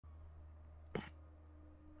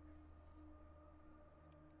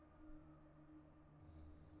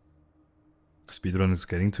Speedrun is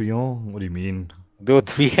getting to y'all? What do you mean? Dude,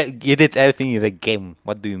 you did everything in the game.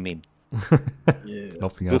 What do you mean? Yeah.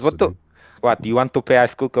 Nothing Dude, else what to the? do. What, you want to play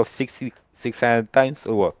Ice Cook of 600 times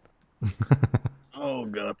or what? Oh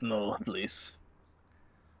god, no, please.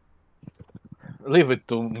 Leave it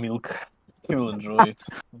to Milk. He will enjoy it.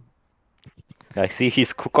 I see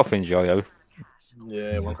his cook-off enjoyable.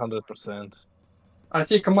 Yeah, 100%. I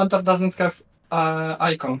think Commander doesn't have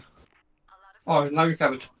icon. Oh, now you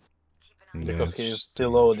have it. Because it's he's just still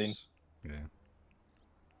too loading. anxious. Yeah.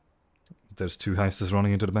 There's 2 heisters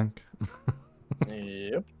running into the bank.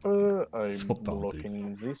 Yep, I'm So dumb, dude.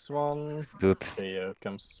 blocking this one. Dude, Here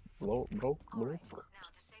comes broke.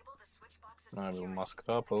 I will mask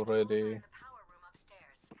it up already.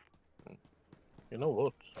 You know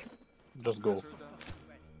what? Just go.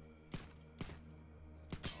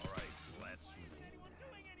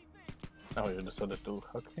 Oh, you decided to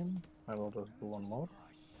hack him? I will just do one more.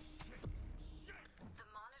 The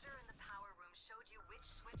monitor in the power room showed you which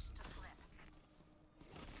switch to flip.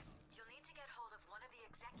 You'll need to get hold of one of the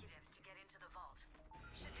executives to get into the vault.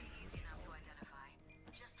 Should be easy enough to identify.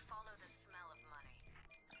 Just follow the smell of money.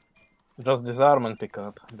 Just disarm and pick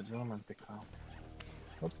up. Disarm and pick up.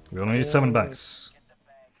 Oops. We only need 7 bags.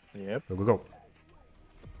 Yep. Go, go, go.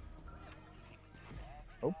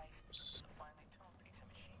 Oops.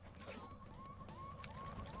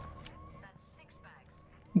 That's 6 bags.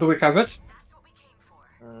 Do we have it? That's what we came for.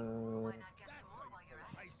 Why not get some more while you're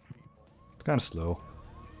at it? It's kind of slow.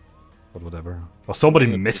 But whatever. Oh, somebody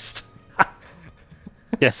missed.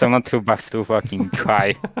 yes, someone threw back to fucking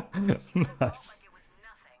cry. Nice. It was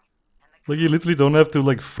nothing. And the Like, you literally don't have to,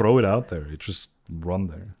 like, throw it out there. You just run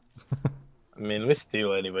there. I mean, we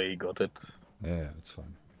still anyway got it. Yeah, it's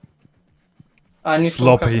fine. I need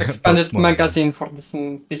Sloppy, to have expanded but whatever. magazine for this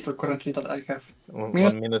pistol currently that I have.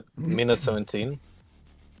 1 minute 17.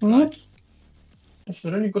 What? That's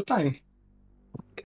a really good time.